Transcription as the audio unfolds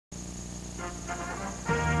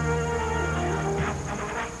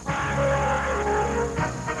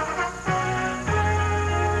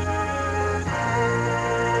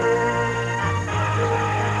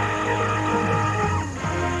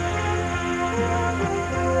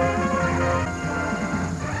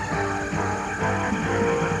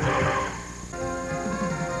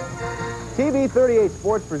TV 38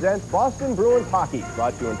 Sports presents Boston Bruins Hockey,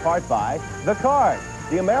 brought to you in part by The Card,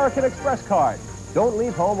 the American Express card. Don't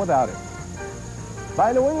leave home without it.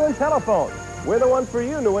 By New England Telephone. We're the one for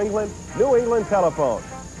you, New England. New England Telephone.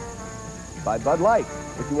 By Bud Light.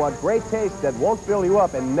 If you want great taste that won't fill you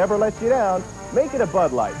up and never lets you down, make it a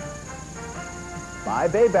Bud Light. By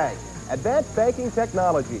Baybank. Advanced banking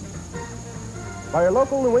technology. By your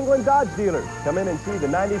local New England Dodge dealers. Come in and see the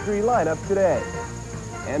 93 lineup today.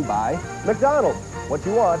 And by McDonald. What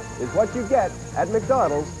you want is what you get at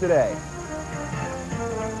McDonald's today.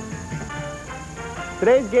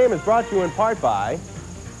 Today's game is brought to you in part by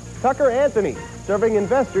Tucker Anthony, serving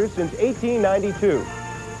investors since 1892.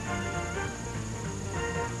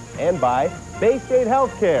 And by Baystate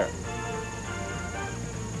Health Care.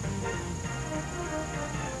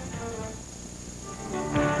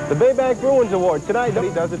 The Baybank Bruins Award tonight,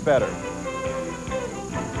 nobody does it better.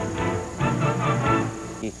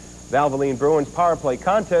 Valvoline Bruins Powerplay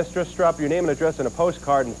Contest. Just drop your name and address in a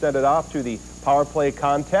postcard and send it off to the Powerplay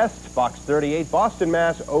Contest, Box 38, Boston,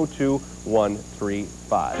 Mass.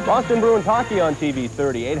 02135. Boston Bruins Hockey on TV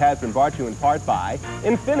 38 has been brought to you in part by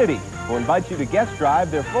Infiniti, who invites you to guest drive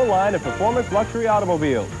their full line of performance luxury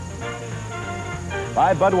automobiles.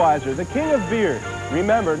 By Budweiser, the king of beers.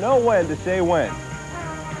 Remember, know when to say when.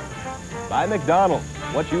 By McDonald's.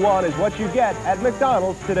 What you want is what you get at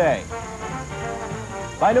McDonald's today.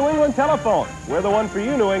 By New England Telephone. We're the one for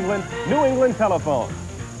you, New England. New England Telephone.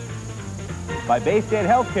 By Baystate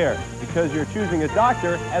Health Care, because you're choosing a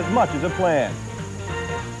doctor as much as a plan.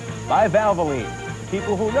 By Valvoline.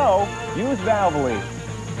 People who know use Valvoline.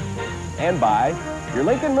 And by your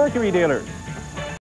Lincoln Mercury dealers.